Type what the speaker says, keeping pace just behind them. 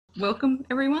Welcome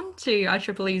everyone to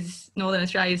IEEE's Northern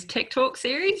Australia's Tech Talk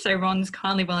series. So Ron's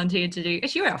kindly volunteered to do,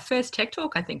 actually our first Tech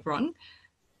Talk, I think, Ron,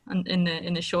 in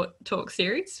the short talk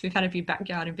series. We've had a few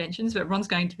backyard inventions, but Ron's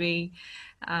going to be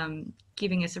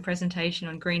giving us a presentation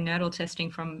on green nodal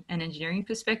testing from an engineering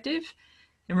perspective.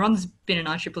 And Ron's been an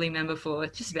IEEE member for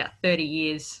just about 30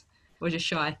 years, or just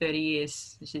shy of 30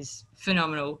 years, which is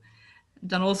phenomenal.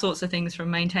 Done all sorts of things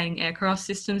from maintaining aircraft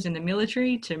systems in the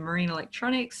military to marine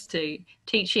electronics to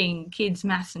teaching kids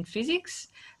maths and physics,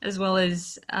 as well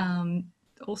as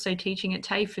also teaching at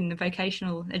TAFE in the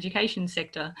vocational education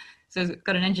sector. So he's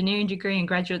got an engineering degree and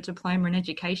graduate diploma in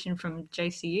education from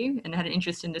JCU and had an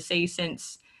interest in the sea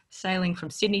since sailing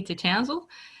from Sydney to Townsville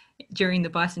during the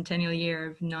bicentennial year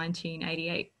of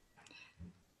 1988.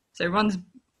 So Ron's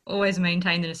always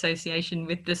maintained an association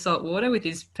with the salt water with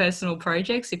his personal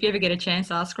projects. If you ever get a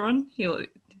chance, ask Ron. He'll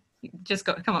just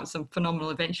come up with some phenomenal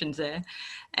inventions there.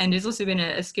 And he's also been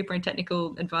a skipper and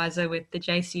technical advisor with the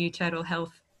JCU Total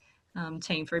Health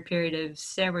team for a period of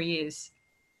several years.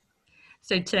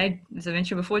 So today, as I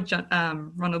mentioned before,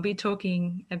 Ron will be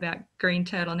talking about green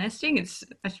turtle nesting. It's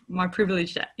my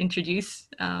privilege to introduce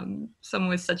someone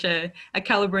with such a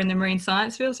calibre in the marine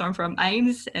science field. So I'm from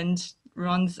AIMS, and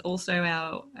Ron's also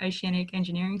our Oceanic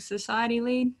Engineering Society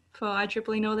lead for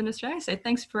IEEE Northern Australia. So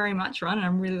thanks very much, Ron, and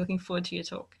I'm really looking forward to your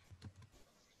talk.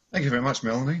 Thank you very much,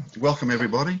 Melanie. Welcome,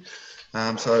 everybody.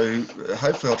 So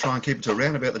hopefully I'll try and keep it to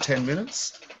around about the 10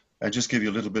 minutes and just give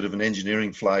you a little bit of an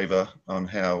engineering flavour on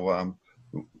how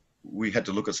we had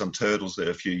to look at some turtles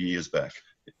there a few years back.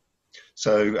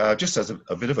 So just as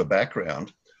a bit of a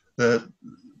background,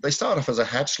 they start off as a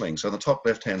hatchling. So on the top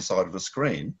left-hand side of the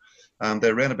screen,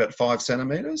 they're around about 5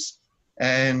 centimetres.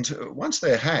 And once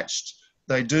they're hatched,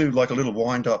 they do like a little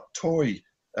wind-up toy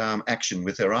action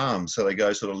with their arms. So they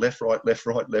go sort of left, right, left,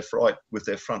 right, left, right with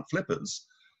their front flippers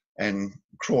and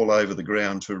crawl over the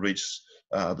ground to reach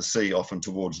the sea, often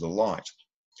towards the light.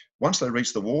 Once they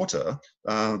reach the water,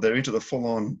 they're into the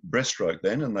full-on breaststroke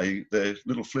then, and their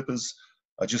little flippers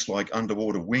are just like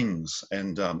underwater wings,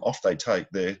 and off they take.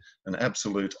 They're an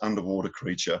absolute underwater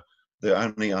creature. They're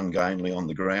only ungainly on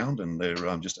the ground, and they're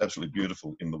just absolutely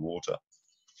beautiful in the water.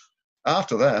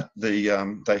 After that,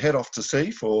 they head off to sea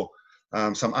for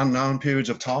some unknown periods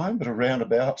of time, but around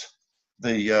about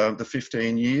the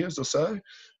 15 years or so.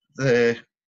 Then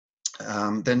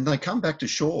they come back to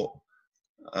shore.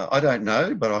 I don't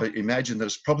know, but I imagine that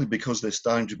it's probably because they're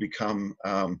starting to become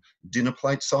dinner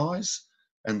plate size,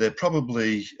 and they're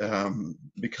probably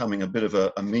becoming a bit of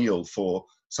a meal for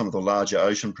some of the larger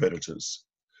ocean predators.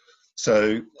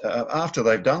 So after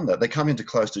they've done that, they come into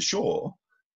close to shore,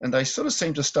 and they sort of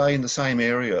seem to stay in the same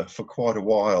area for quite a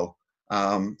while.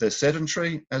 They're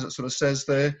sedentary, as it sort of says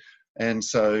there, and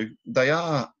so they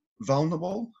are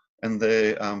vulnerable, and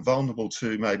they're vulnerable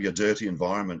to maybe a dirty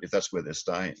environment if that's where they're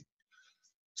staying.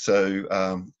 So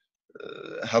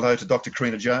hello to Dr.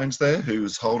 Karina Jones there,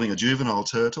 who's holding a juvenile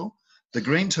turtle. The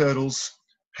green turtles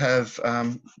have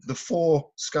the 4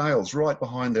 scales right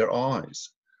behind their eyes.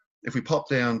 If we pop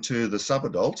down to the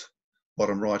subadult,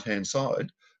 bottom right-hand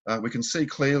side, we can see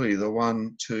clearly the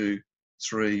 1, 2,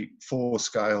 3, 4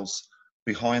 scales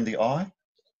behind the eye,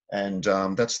 and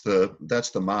that's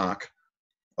the mark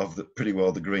of pretty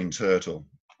well the green turtle.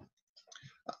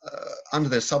 Under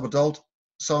their subadult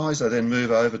size, they then move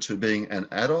over to being an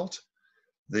adult.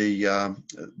 The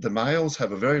males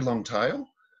have a very long tail,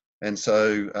 and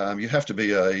so you have to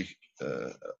be a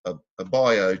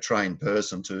bio-trained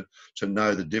person to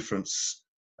know the difference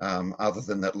other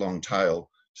than that long tail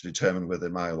to determine whether they're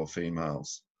male or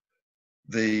females.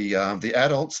 The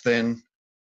adults then,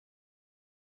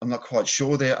 I'm not quite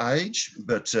sure their age,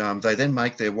 but they then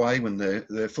make their way when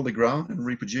they're fully grown and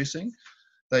reproducing.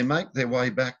 They make their way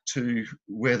back to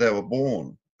where they were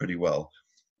born pretty well.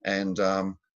 And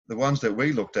the ones that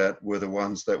we looked at were the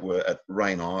ones that were at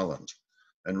Rain Island.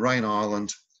 And Rain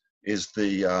Island is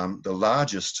the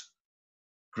largest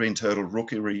green turtle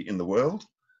rookery in the world.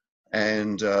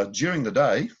 And during the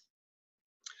day,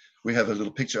 we have a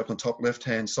little picture up on the top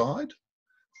left-hand side.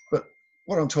 But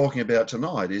what I'm talking about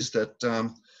tonight is that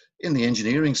in the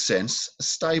engineering sense, a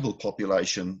stable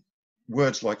population,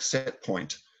 words like set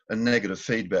point and negative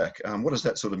feedback, what does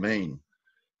that sort of mean?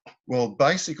 Well,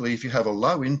 basically, if you have a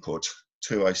low input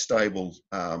to a stable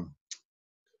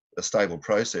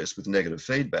process with negative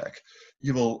feedback,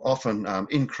 you will often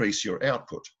increase your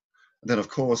output. And then, of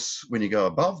course, when you go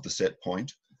above the set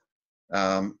point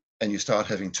and you start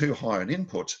having too high an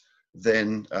input,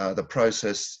 then the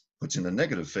process puts in a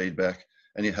negative feedback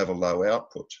and you have a low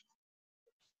output.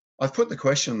 I've put the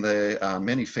question there,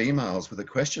 many females with a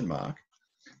question mark.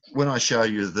 when I show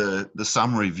you the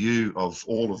summary view of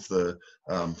all of the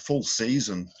full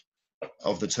season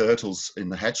of the turtles in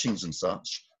the hatchings and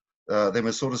such, then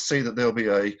we sort of see that there'll be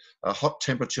a hot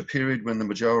temperature period when the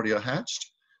majority are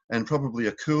hatched, and probably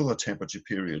a cooler temperature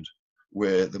period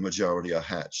where the majority are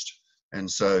hatched. And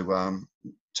so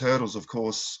turtles, of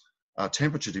course, are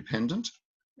temperature dependent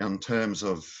in terms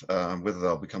of whether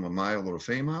they'll become a male or a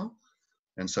female.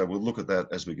 And so we'll look at that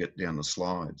as we get down the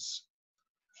slides.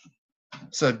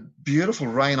 So beautiful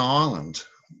Rain Island.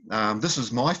 This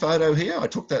is my photo here. I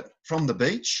took that from the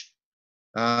beach.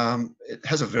 It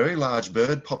has a very large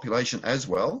bird population as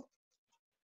well.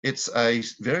 It's a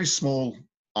very small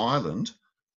island.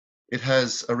 It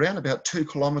has around about 2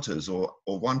 kilometres or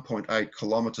 1.8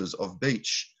 kilometres of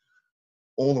beach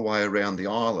all the way around the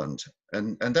island.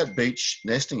 And that beach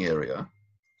nesting area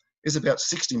is about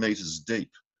 60 metres deep.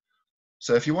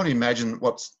 So if you want to imagine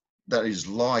what that is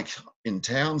like in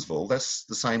Townsville, that's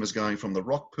the same as going from the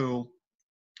rock pool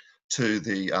to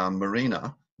the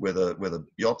marina where the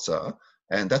yachts are,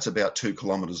 and that's about 2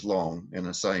 kilometres long and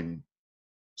the same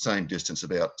distance,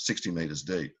 about 60 metres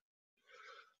deep.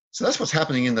 So that's what's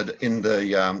happening in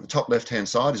the top left-hand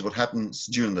side is what happens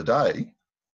during the day.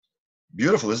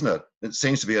 Beautiful, isn't it? It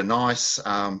seems to be a nice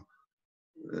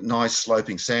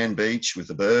sloping sand beach with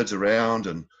the birds around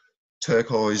and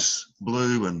turquoise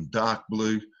blue and dark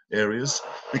blue areas.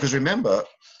 Because remember,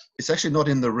 it's actually not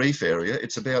in the reef area.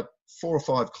 It's about 4 or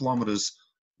 5 kilometres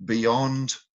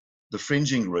beyond the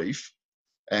fringing reef,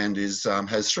 and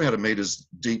has 300 metres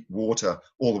deep water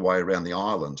all the way around the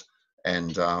island.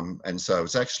 And so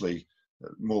it's actually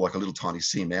more like a little tiny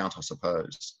seamount, I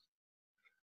suppose.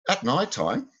 At night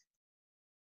time,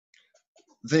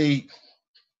 the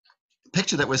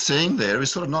picture that we're seeing there is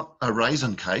sort of not a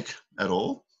raisin cake at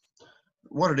all.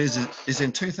 What it is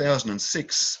in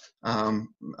 2006,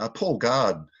 Paul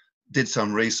Gard did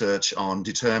some research on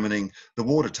determining the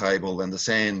water table and the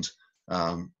sand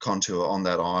contour on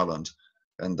that island.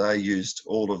 And they used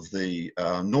all of the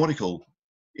nautical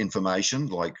information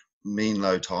like mean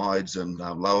low tides and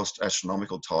lowest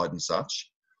astronomical tide and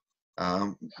such.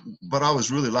 But I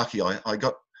was really lucky. I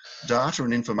got data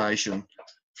and information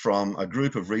from a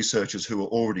group of researchers who were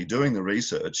already doing the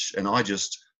research, and I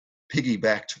just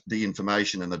piggybacked the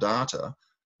information and the data,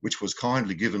 which was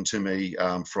kindly given to me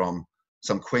from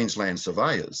some Queensland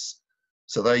surveyors.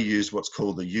 So they used what's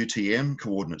called the UTM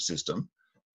coordinate system,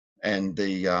 and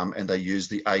they use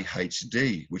the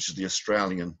AHD, which is the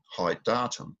Australian height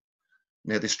datum.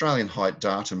 Now, the Australian height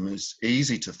datum is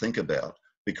easy to think about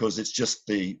because it's just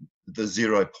the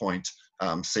 0 point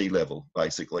sea level,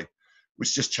 basically,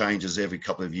 which just changes every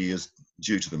couple of years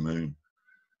due to the moon.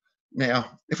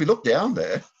 Now, if we look down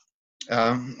there,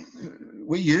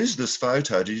 we use this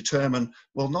photo to determine,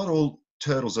 well, not all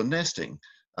turtles are nesting.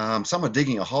 Some are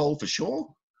digging a hole for sure.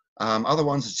 Other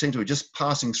ones seem to be just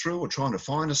passing through or trying to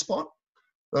find a spot.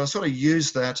 But I sort of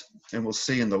use that, and we'll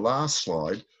see in the last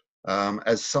slide,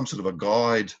 as some sort of a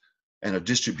guide and a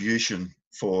distribution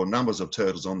for numbers of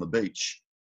turtles on the beach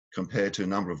compared to a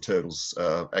number of turtles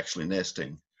actually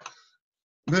nesting.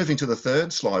 Moving to the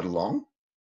third slide along,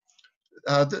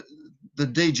 the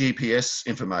DGPS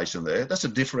information there, that's a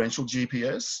differential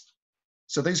GPS.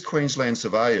 So these Queensland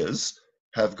surveyors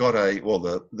have got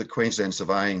the Queensland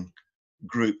Surveying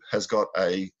Group has got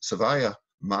a surveyor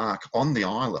mark on the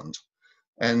island.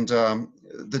 And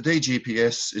the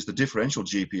DGPS is the differential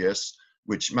GPS,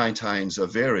 which maintains a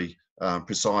very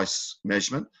precise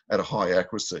measurement at a high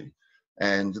accuracy.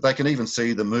 And they can even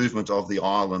see the movement of the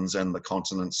islands and the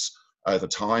continents over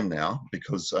time now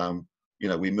because,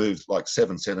 we move like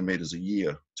 7 centimetres a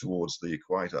year towards the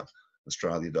equator.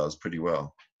 Australia does pretty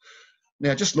well.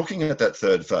 Now, just looking at that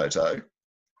third photo,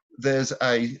 there's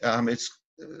it's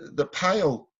the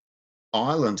pale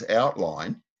island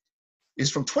outline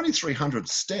is from 2,300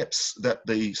 steps that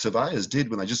the surveyors did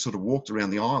when they just sort of walked around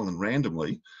the island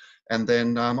randomly. And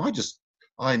then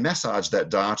I massaged that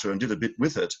data and did a bit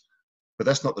with it, but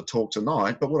that's not the talk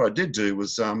tonight. But what I did do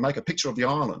was make a picture of the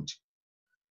island.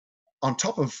 On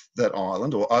top of that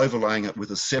island, or overlaying it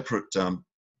with a separate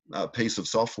piece of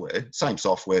software, same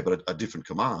software, but a different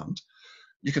command,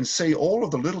 you can see all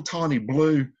of the little tiny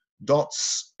blue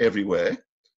dots everywhere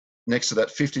next to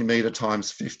that 50 metre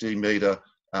times 50 metre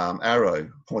arrow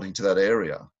pointing to that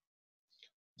area.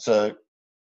 So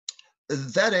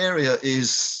that area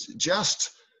is just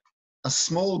a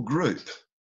small group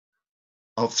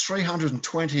of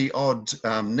 320 odd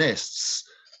nests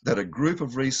that a group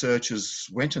of researchers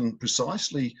went and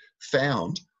precisely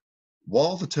found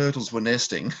while the turtles were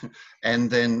nesting,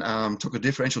 and then took a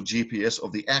differential GPS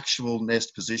of the actual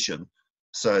nest position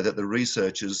so that the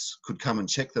researchers could come and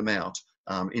check them out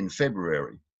in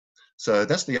February. So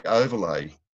that's the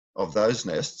overlay of those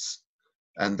nests.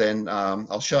 And then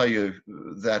I'll show you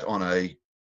that on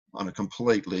a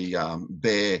completely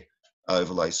bare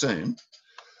overlay soon.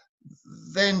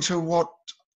 Then to what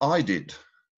I did.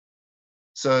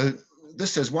 So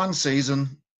this says 1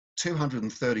 season,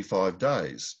 235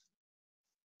 days.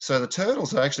 So the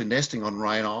turtles are actually nesting on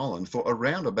Rain Island for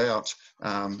around about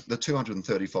the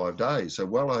 235 days, so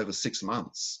well over 6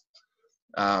 months.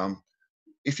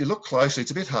 If you look closely, it's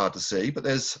a bit hard to see, but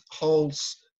there's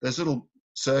holes, there's little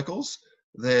circles.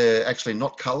 They're actually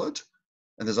not coloured,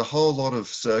 and there's a whole lot of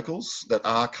circles that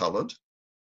are coloured.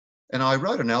 And I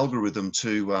wrote an algorithm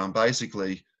to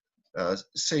basically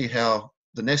see how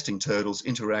the nesting turtles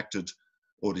interacted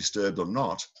or disturbed or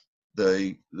not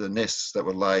the nests that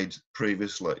were laid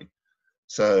previously.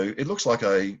 So it looks like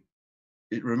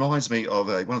it reminds me of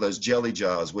one of those jelly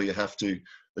jars where you have to,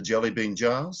 the jelly bean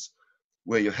jars,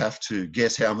 where you have to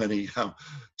guess how many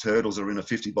turtles are in a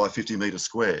 50 by 50 metre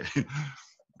square.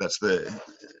 That's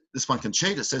this one can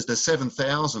cheat. It says there's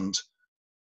 7,000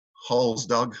 holes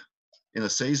dug in a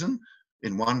season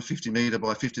in one 50 metre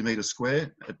by 50 metre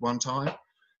square at one time.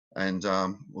 And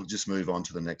we'll just move on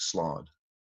to the next slide.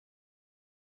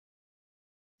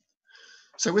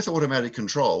 So with automatic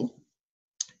control,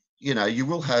 you know, you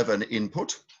will have an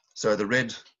input. So the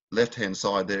red left-hand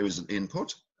side there is an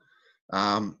input.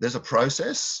 There's a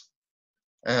process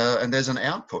and there's an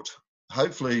output.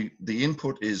 Hopefully the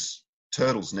input is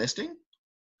turtles nesting.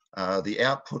 The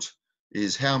output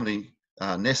is how many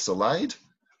nests are laid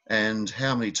and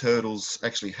how many turtles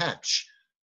actually hatch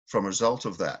from a result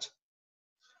of that.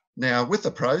 Now with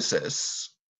the process,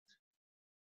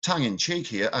 tongue in cheek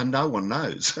here, no one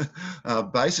knows.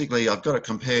 Basically, I've got it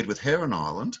compared with Heron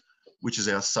Island, which is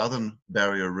our southern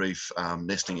barrier reef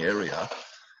nesting area,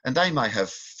 and they may have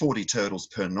 40 turtles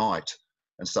per night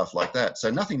and stuff like that. So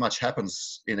nothing much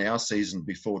happens in our season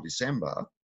before December,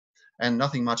 and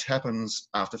nothing much happens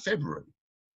after February.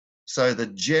 So the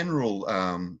general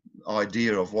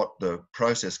idea of what the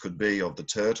process could be of the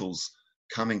turtles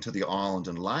coming to the island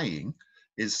and laying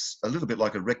is a little bit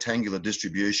like a rectangular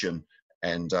distribution,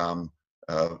 and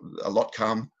a lot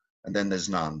come and then there's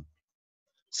none.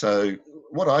 So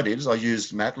what I did is I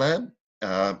used MATLAB.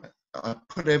 I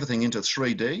put everything into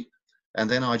 3D, and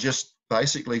then I just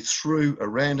basically threw a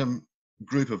random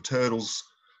group of turtles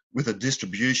with a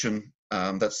distribution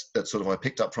that sort of I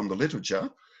picked up from the literature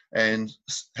and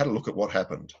had a look at what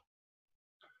happened.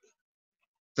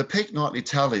 The peak nightly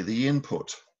tally, the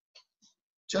input.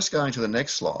 Just going to the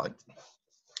next slide.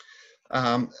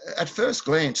 At first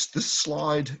glance, this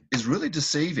slide is really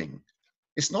deceiving.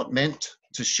 It's not meant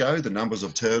to show the numbers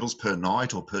of turtles per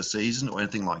night or per season or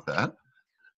anything like that.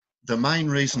 The main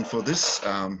reason for this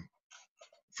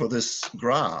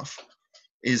graph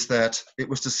is that it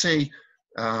was to see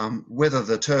whether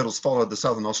the turtles followed the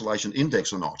Southern Oscillation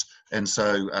Index or not. And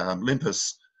so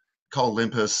Cole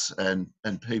Limpus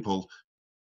and people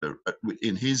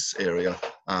in his area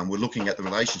were looking at the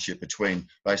relationship between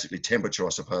basically temperature, I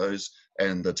suppose,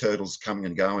 and the turtles coming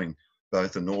and going,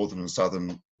 both the northern and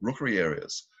southern rookery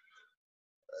areas.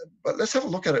 But let's have a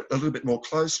look at it a little bit more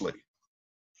closely.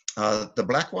 The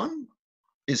black one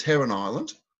is Heron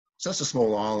Island. So that's a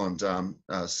small island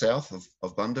south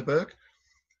of Bundaberg.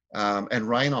 And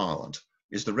Rain Island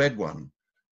is the red one.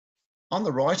 On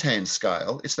the right-hand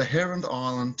scale, it's the Heron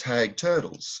Island tagged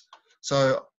turtles.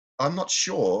 So I'm not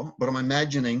sure, but I'm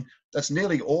imagining that's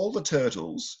nearly all the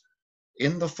turtles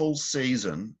in the full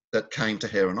season that came to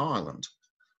Heron Island.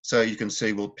 So you can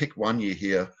see, we'll pick one year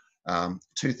here,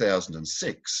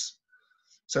 2006.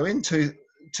 So in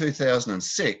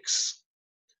 2006,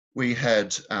 we had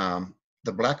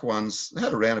the black ones, they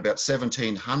had around about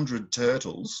 1,700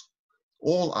 turtles,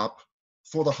 all up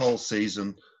for the whole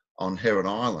season on Heron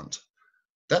Island.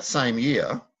 That same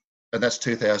year, and that's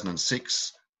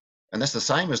 2006, and that's the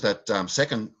same as that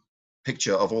second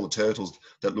picture of all the turtles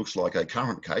that looks like a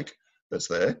currant cake that's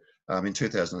there in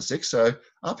 2006. So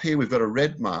up here we've got a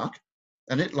red mark,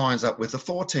 and it lines up with the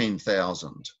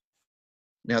 14,000.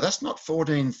 Now that's not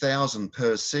 14,000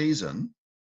 per season.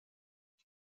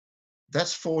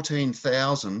 That's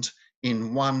 14,000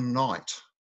 in one night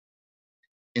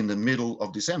in the middle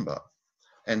of December.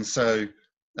 And so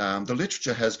the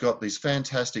literature has got these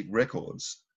fantastic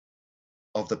records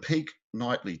of the peak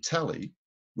nightly tally,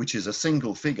 which is a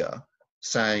single figure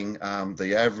saying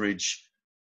the average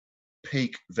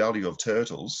peak value of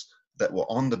turtles that were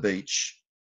on the beach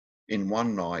in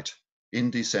one night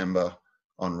in December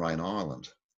on Rain Island.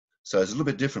 So there's a little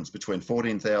bit difference between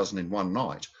 14,000 in one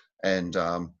night and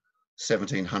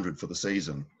 1,700 for the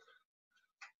season.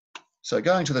 So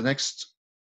going to the next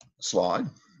slide,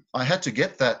 I had to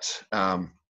get that,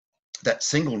 that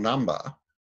single number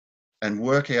and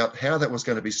work out how that was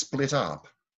going to be split up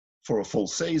for a full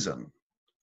season.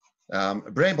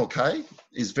 Bramble Cay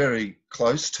is very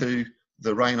close to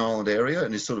the Rain Island area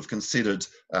and is sort of considered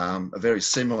a very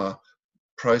similar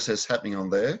process happening on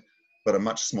there, but a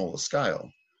much smaller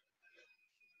scale.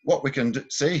 What we can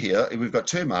see here, we've got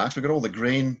two marks. We've got all the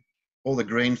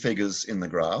green figures in the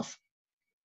graph,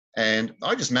 and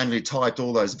I just manually typed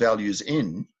all those values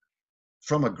in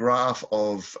from a graph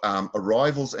of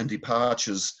arrivals and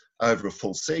departures over a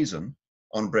full season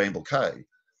on Bramble Cay.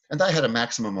 And they had a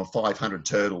maximum of 500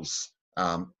 turtles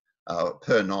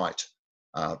per night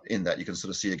in that. You can sort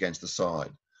of see against the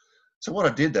side. So what I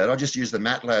did I just used the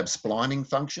MATLAB splining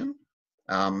function,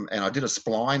 and I did a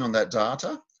spline on that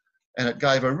data, and it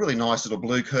gave a really nice little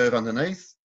blue curve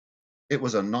underneath. It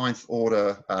was a ninth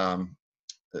order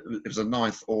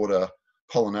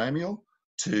polynomial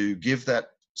to give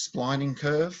that splining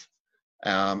curve.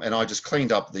 And I just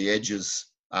cleaned up the edges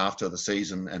after the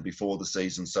season and before the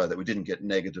season so that we didn't get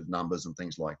negative numbers and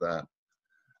things like that.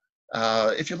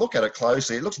 If you look at it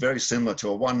closely, it looks very similar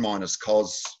to a 1 minus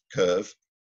cos curve,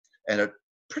 and it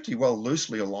pretty well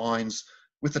loosely aligns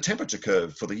with the temperature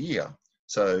curve for the year.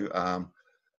 So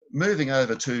moving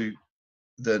over to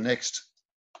the next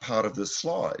part of this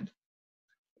slide,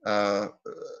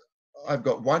 I've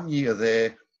got 1 year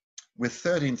there with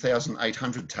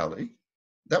 13,800 tally.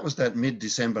 That was that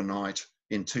mid-December night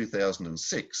in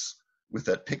 2006 with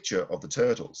that picture of the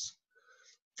turtles.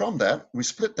 From that, we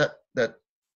split that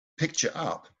picture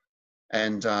up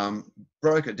and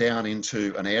broke it down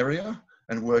into an area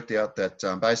and worked out that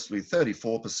basically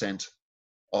 34%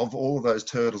 of all of those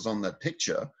turtles on that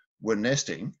picture were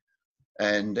nesting,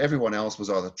 and everyone else was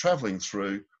either traveling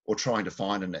through or trying to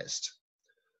find a nest.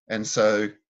 And so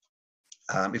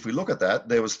if we look at that,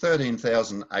 there was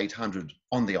 13,800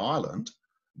 on the island,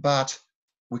 but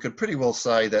we could pretty well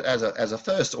say that as a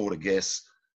first order guess,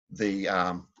 the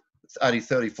only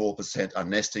 34% are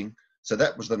nesting. So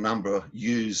that was the number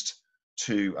used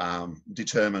to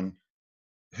determine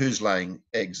who's laying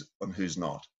eggs and who's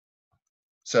not.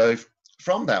 So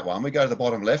from that one, we go to the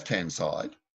bottom left-hand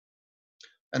side,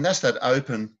 and that's that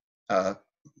open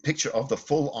picture of the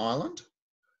full island.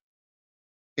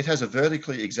 It has a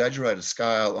vertically exaggerated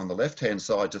scale on the left-hand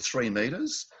side to 3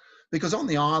 meters, because on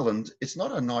the island, it's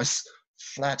not a nice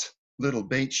flat little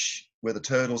beach where the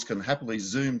turtles can happily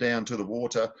zoom down to the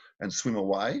water and swim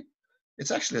away.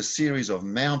 It's actually a series of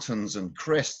mountains and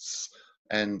crests,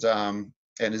 and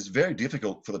is very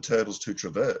difficult for the turtles to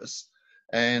traverse,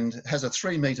 and has a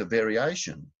 3 meter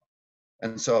variation.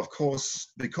 And so, of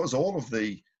course, because all of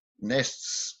the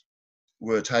nests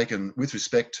were taken with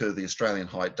respect to the Australian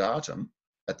height datum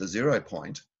at the 0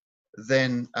 point,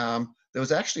 then there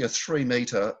was actually a 3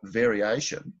 meter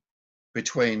variation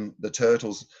between the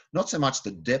turtles, not so much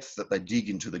the depth that they dig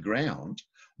into the ground,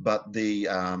 but the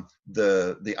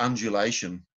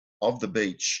undulation of the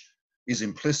beach is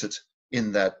implicit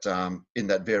in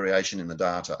that variation in the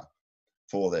data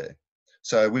for there.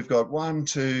 So we've got 1,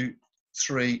 2,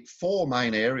 3, 4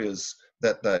 main areas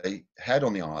that they had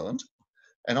on the island,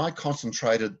 and I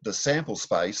concentrated the sample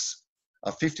space,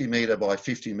 a 50 meter by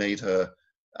 50 meter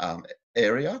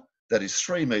area that is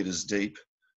 3 meters deep,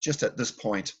 just at this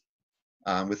point,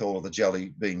 with all of the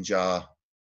jelly bean jar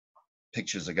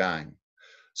pictures again.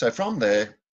 So from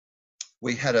there,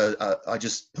 we had I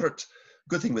just put it,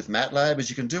 good thing with MATLAB is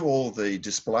you can do all the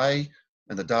display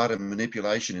and the data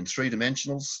manipulation in 3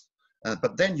 dimensionals,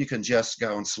 but then you can just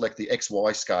go and select the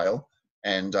XY scale,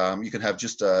 and you can have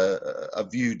just a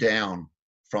view down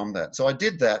from that. So I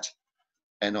did that,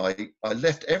 and I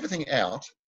left everything out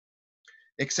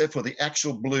except for the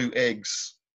actual blue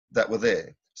eggs that were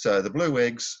there. So the blue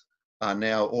eggs are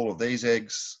now all of these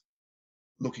eggs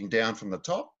looking down from the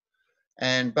top,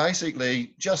 and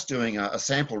basically just doing a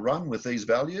sample run with these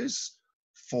values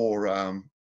for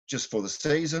just for the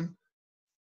season.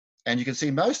 And you can see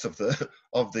most of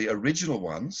the original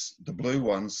ones, the blue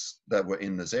ones that were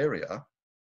in this area,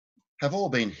 have all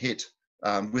been hit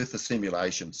with the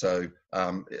simulation. So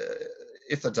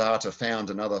if the data found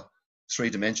another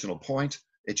 3-dimensional point,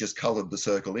 it just colored the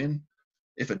circle in.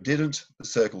 If it didn't, the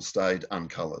circle stayed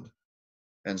uncolored.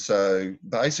 And so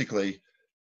basically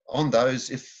on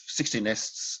those, if 60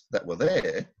 nests that were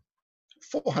there,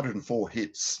 404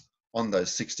 hits on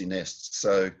those 60 nests.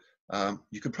 So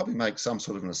you could probably make some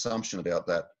sort of an assumption about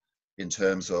that in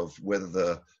terms of whether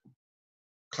the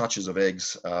clutches of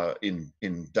eggs are in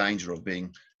danger of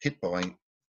being hit by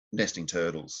nesting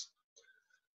turtles.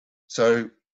 So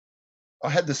I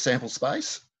had this sample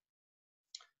space,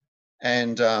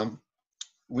 and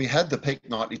we had the peak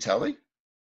nightly tally,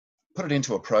 put it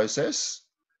into a process.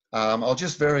 I'll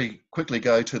just very quickly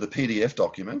go to the PDF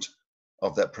document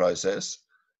of that process.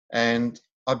 And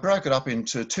I broke it up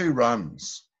into 2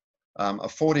 runs, a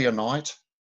 40 a night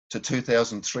to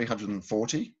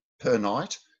 2,340 per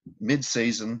night,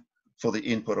 mid-season, for the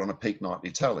input on a peak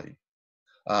nightly tally.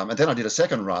 And then I did a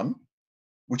second run,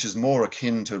 which is more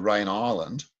akin to Rain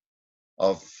Island,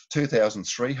 of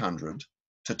 2,300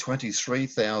 to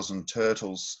 23,000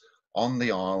 turtles on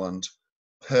the island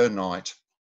per night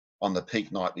on the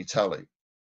peak nightly tally.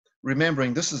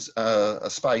 Remembering this is a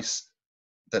space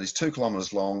that is 2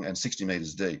 kilometres long and 60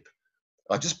 metres deep.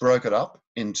 I just broke it up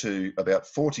into about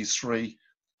 43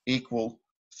 equal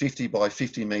 50 by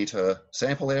 50 metre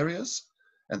sample areas.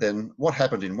 And then what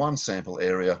happened in one sample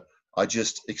area, I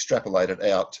just extrapolated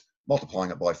out,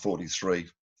 multiplying it by 43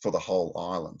 for the whole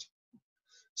island.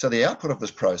 So the output of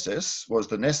this process was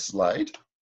the nests laid,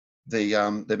 the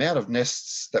amount of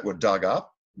nests that were dug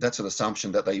up. That's an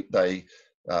assumption that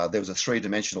there was a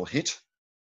 3-dimensional hit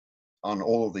on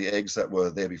all of the eggs that were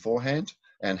there beforehand,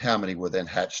 and how many were then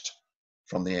hatched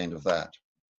from the end of that.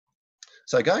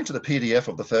 So going to the PDF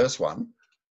of the first one,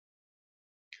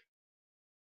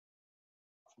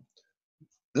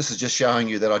 this is just showing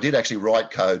you that I did actually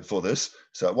write code for this.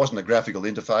 So it wasn't a graphical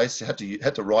interface. You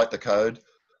had to write the code.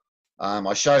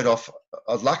 I showed off.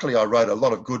 Luckily, I wrote a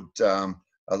lot of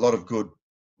good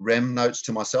REM notes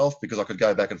to myself, because I could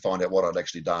go back and find out what I'd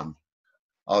actually done.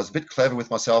 I was a bit clever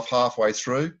with myself halfway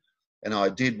through, and I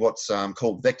did what's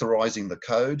called vectorizing the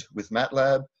code with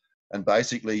MATLAB. And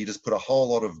basically, you just put a whole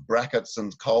lot of brackets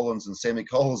and colons and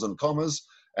semicolons and commas,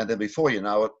 and then before you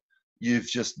know it, you've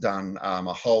just done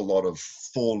a whole lot of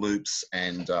for loops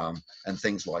and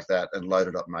things like that, and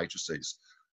loaded up matrices.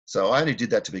 So I only did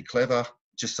that to be clever,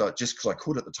 just because I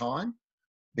could at the time.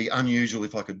 Be unusual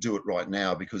if I could do it right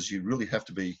now, because you really have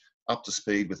to be up to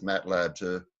speed with MATLAB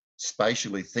to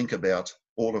spatially think about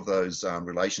all of those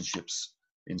relationships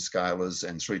in scalars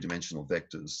and 3-dimensional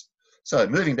vectors. So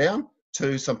moving down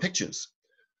to some pictures.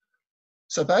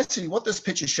 So basically what this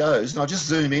picture shows, and I'll just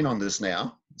zoom in on this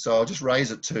now. So I'll just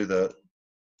raise it to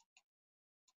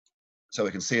so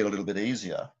we can see it a little bit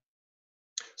easier.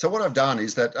 So what I've done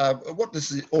is that, what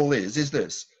this all is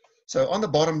this. So on the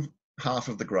bottom half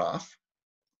of the graph,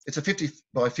 it's a 50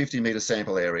 by 50 meter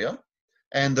sample area.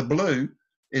 And the blue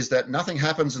is that nothing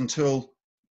happens until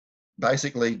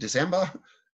basically December.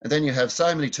 And then you have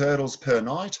so many turtles per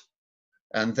night.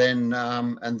 And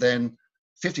then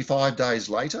 55 days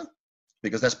later,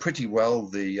 because that's pretty well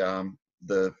the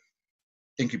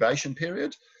incubation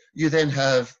period, you then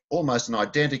have almost an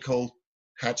identical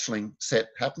hatchling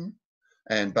set pattern.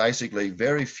 And basically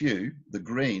very few, the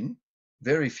green,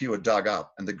 very few are dug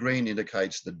up, and the green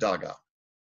indicates the dug up.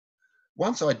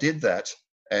 Once I did that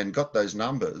and got those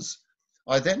numbers,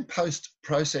 I then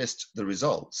post-processed the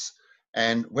results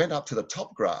and went up to the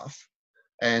top graph.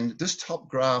 And this top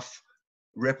graph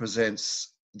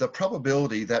represents the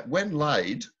probability that when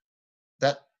laid,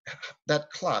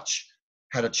 that clutch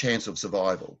had a chance of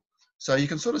survival. So you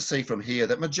can sort of see from here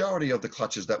that majority of the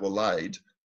clutches that were laid,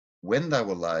 when they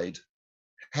were laid,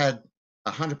 had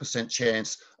 100%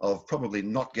 chance of probably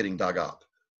not getting dug up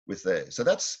with there. So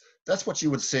that's what you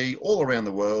would see all around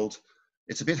the world.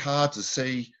 It's a bit hard to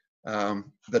see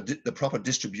the proper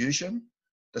distribution.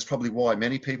 That's probably why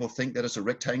many people think that it's a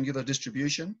rectangular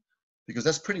distribution, because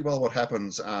that's pretty well what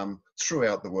happens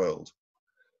throughout the world.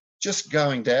 Just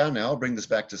going down now, I'll bring this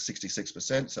back to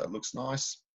 66%, so it looks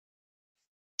nice.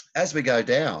 As we go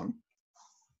down,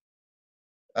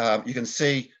 you can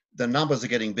see the numbers are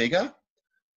getting bigger.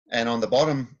 And on the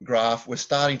bottom graph, we're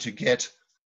starting to get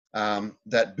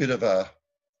that bit of a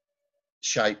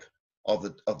shape of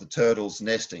the turtles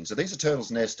nesting. So these are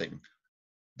turtles nesting,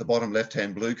 the bottom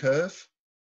left-hand blue curve.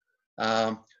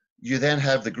 You then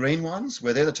have the green ones,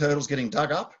 where they're the turtles getting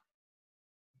dug up,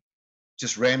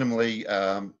 just randomly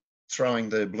throwing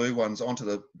the blue ones onto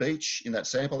the beach in that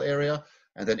sample area.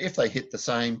 And then if they hit the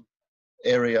same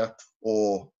area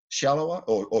or shallower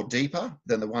or deeper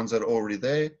than the ones that are already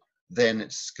there, then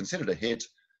it's considered a hit.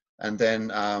 And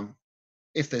then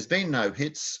if there's been no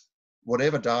hits,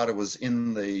 whatever data was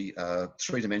in the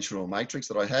 3-dimensional matrix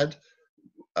that I had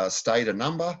stayed a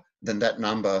number, then that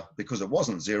number, because it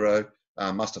wasn't 0,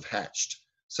 must have hatched.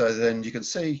 So then you can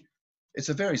see it's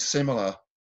a very similar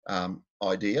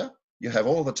idea. You have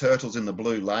all the turtles in the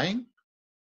blue laying.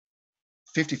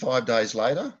 55 days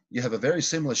later, you have a very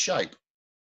similar shape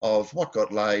of what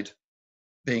got laid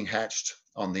being hatched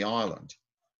on the island.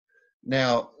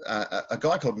 Now, a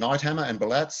guy called Neithammer and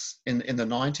Balatz in the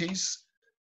 90s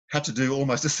had to do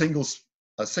almost a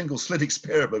single slit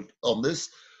experiment on this,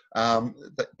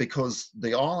 because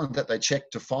the island that they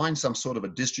checked to find some sort of a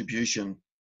distribution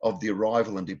of the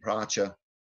arrival and departure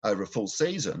over a full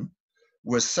season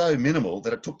was so minimal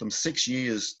that it took them 6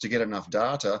 years to get enough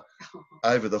data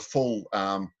over the full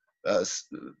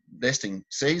nesting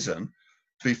season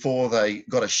before they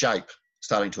got a shape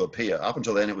starting to appear. Up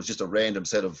until then, it was just a random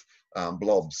set of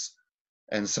blobs.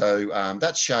 And so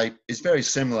that shape is very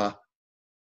similar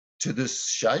to this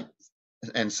shape.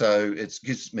 And so it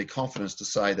gives me confidence to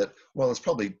say that, well, it's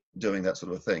probably doing that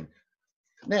sort of thing.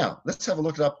 Now, let's have a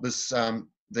look at this,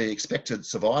 the expected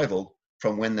survival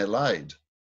from when they're laid.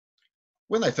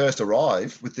 When they first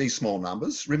arrive with these small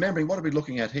numbers, remembering what are we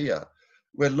looking at here?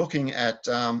 We're looking at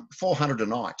 400 a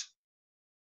night.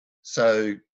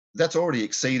 So that's already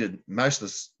exceeded most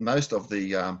of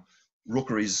the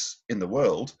rookeries in the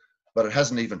world, but it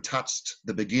hasn't even touched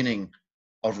the beginning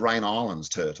of Rain Island's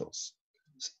turtles.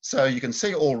 So you can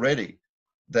see already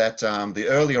that the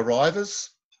early arrivers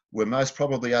were most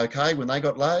probably okay when they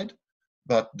got laid,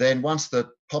 but then once the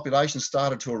population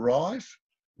started to arrive,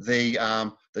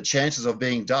 the chances of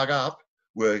being dug up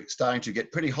were starting to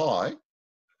get pretty high.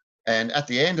 And at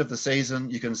the end of the season,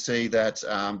 you can see that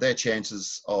their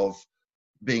chances of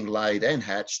being laid and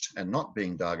hatched and not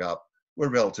being dug up were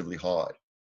relatively high.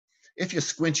 If you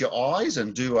squint your eyes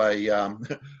and do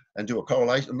a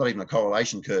correlation, not even a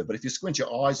correlation curve, but if you squint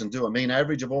your eyes and do a mean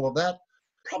average of all of that,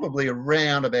 probably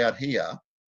around about here,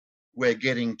 we're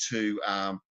getting to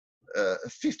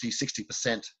 50,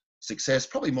 60% success,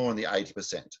 probably more in the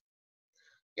 80%.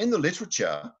 In the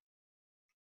literature,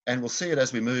 and we'll see it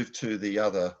as we move to the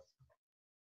other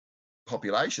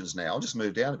populations now, I'll just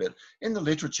move down a bit. In the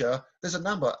literature, there's a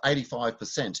number,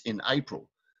 85% in April,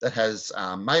 that has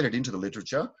made it into the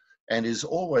literature and is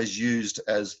always used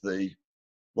as the,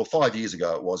 well, 5 years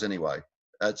ago it was anyway.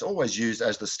 It's always used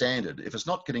as the standard. If it's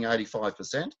not getting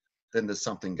 85%, then there's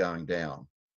something going down.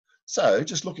 So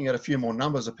just looking at a few more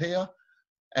numbers up here,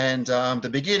 and the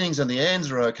beginnings and the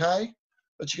ends are okay,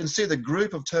 but you can see the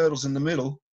group of turtles in the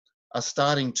middle are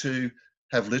starting to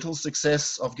have little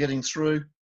success of getting through,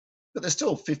 but they're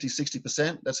still 50,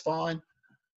 60%, that's fine.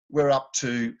 We're up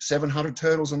to 700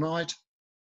 turtles a night.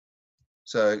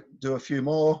 So do a few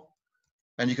more,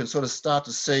 and you can sort of start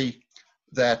to see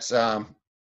that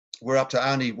we're up to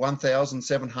only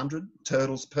 1,700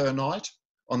 turtles per night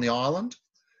on the island.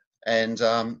 And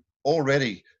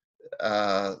already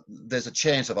there's a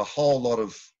chance of a whole lot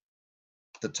of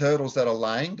the turtles that are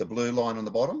laying, the blue line on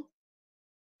the bottom,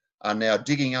 are now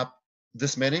digging up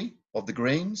this many of the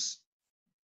greens,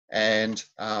 and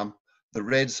the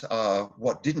reds are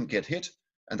what didn't get hit,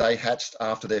 and they hatched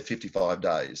after their 55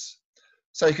 days.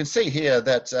 So you can see here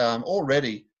that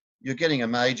already you're getting a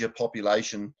major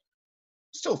population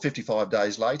still 55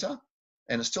 days later,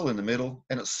 and it's still in the middle,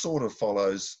 and it sort of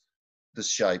follows the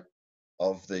shape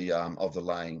of the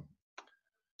laying.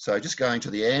 So just going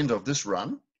to the end of this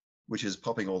run, which is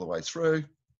popping all the way through,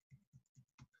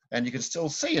 and you can still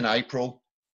see in April,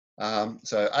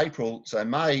 so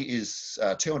May is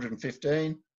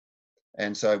 215,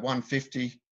 and so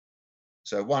 150,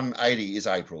 so 180 is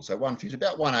April, so 150,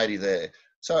 about 180 there.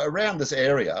 So around this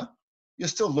area, you're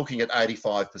still looking at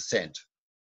 85%.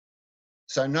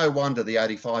 So no wonder the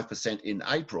 85% in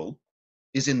April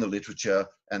is in the literature,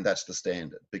 and that's the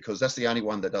standard, because that's the only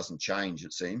one that doesn't change,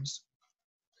 it seems.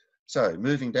 So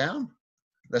moving down,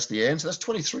 that's the end. So that's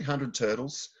 2,300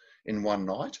 turtles in one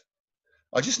night.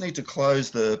 I just need to close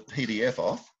the PDF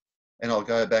off, and I'll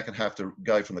go back and have to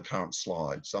go from the current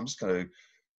slide. So I'm just going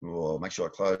to make sure I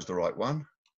close the right one.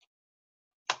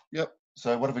 Yep.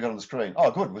 So what have we got on the screen?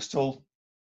 Oh, good. We're still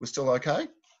okay.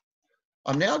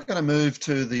 I'm now going to move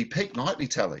to the peak nightly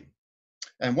tally,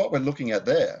 and what we're looking at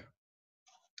there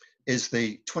is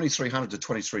the 2,300 to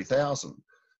 23,000.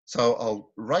 So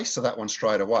I'll race to that one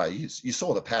straight away. You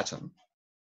saw the pattern.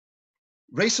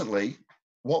 Recently,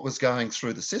 what was going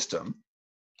through the system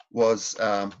was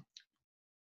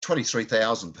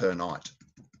 23,000 per night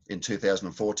in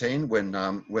 2014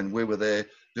 when we were there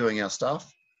doing our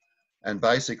stuff. And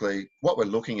basically what we're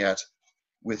looking at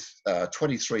with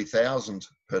 23,000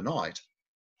 per night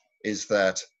is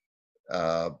that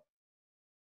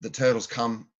the turtles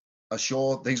come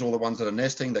ashore. These are all the ones that are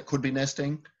nesting, that could be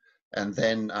nesting, and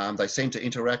then they seem to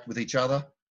interact with each other.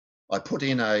 I put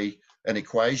in an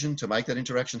equation to make that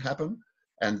interaction happen,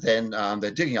 and then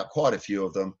they're digging up quite a few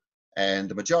of them, and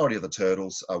the majority of the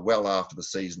turtles are well after the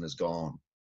season is gone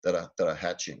that are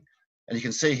hatching. And you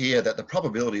can see here that the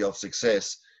probability of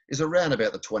success is around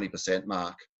about the 20%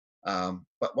 mark.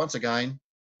 But once again,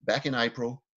 back in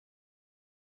April,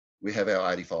 we have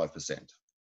our 85%.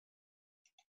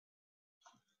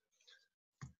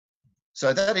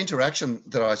 So that interaction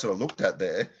that I sort of looked at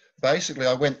there, basically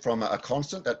I went from a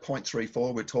constant, that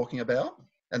 0.34 we're talking about,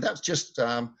 and that's just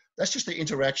the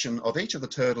interaction of each of the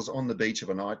turtles on the beach of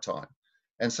a night time.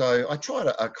 And so I tried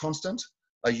a constant,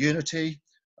 a unity,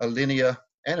 a linear,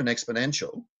 and an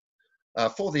exponential.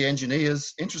 For the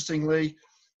engineers, interestingly,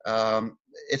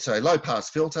 it's a low pass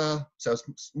filter, so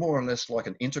it's more or less like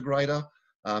an integrator.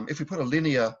 If we put a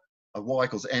linear, a y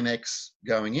equals mx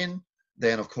going in,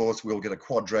 then of course we'll get a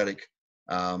quadratic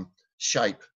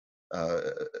shape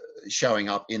showing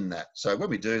up in that. So when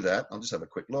we do that, I'll just have a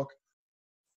quick look.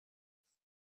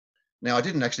 Now I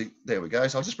didn't actually, there we go.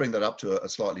 So I'll just bring that up to a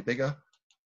slightly bigger.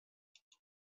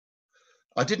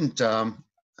 I didn't,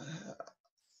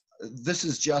 this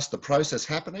is just the process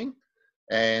happening,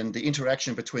 and the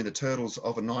interaction between the turtles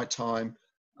of a nighttime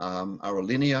are a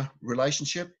linear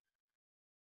relationship.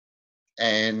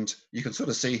 And you can sort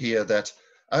of see here that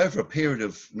over a period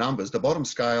of numbers, the bottom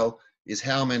scale is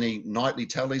how many nightly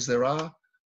tallies there are.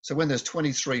 So when there's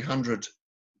 2,300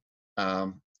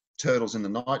 turtles in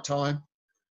the nighttime,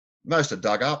 most are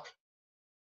dug up.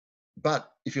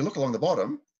 But if you look along the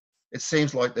bottom, it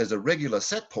seems like there's a regular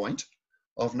set point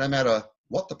of no matter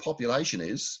what the population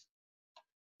is,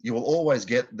 you will always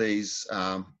get these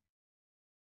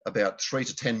about 3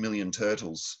 to 10 million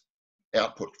turtles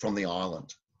output from the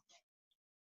island.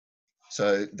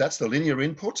 So that's the linear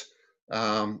input.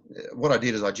 What I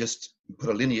did is I just put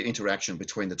a linear interaction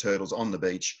between the turtles on the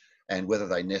beach and whether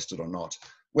they nested or not.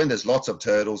 When there's lots of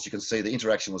turtles, you can see the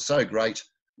interaction was so great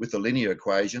with the linear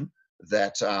equation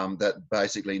that that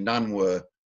basically none were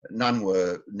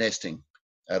nesting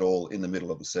at all in the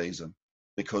middle of the season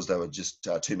because there were just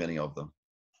too many of them.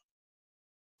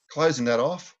 Closing that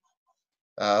off,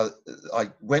 I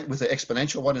went with the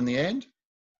exponential one in the end.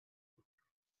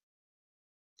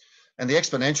 And the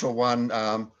exponential one,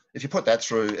 if you put that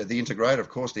through the integrator, of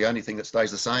course, the only thing that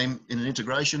stays the same in an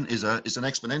integration is an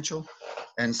exponential.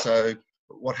 And so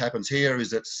what happens here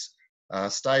is it's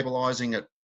stabilizing at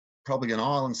probably an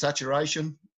island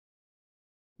saturation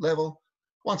level.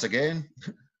 Once again,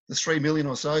 the 3 million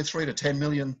or so, 3 to 10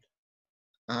 million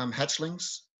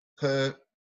hatchlings per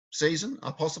season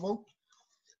are possible.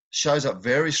 Shows up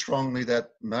very strongly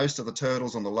that most of the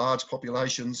turtles on the large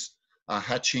populations are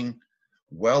hatching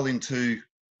well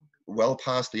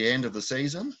past the end of the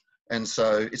season. And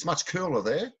so it's much cooler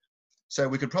there. So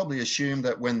we could probably assume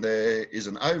that when there is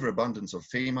an overabundance of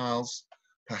females,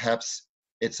 perhaps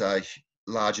it's a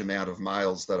large amount of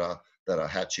males that are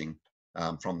hatching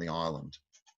from the island.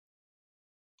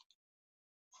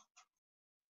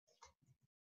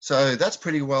 So that's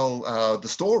pretty well the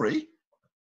story.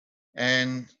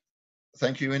 And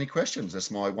thank you. Any questions?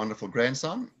 That's my wonderful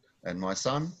grandson and my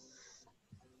son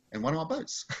and one of my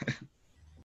boats.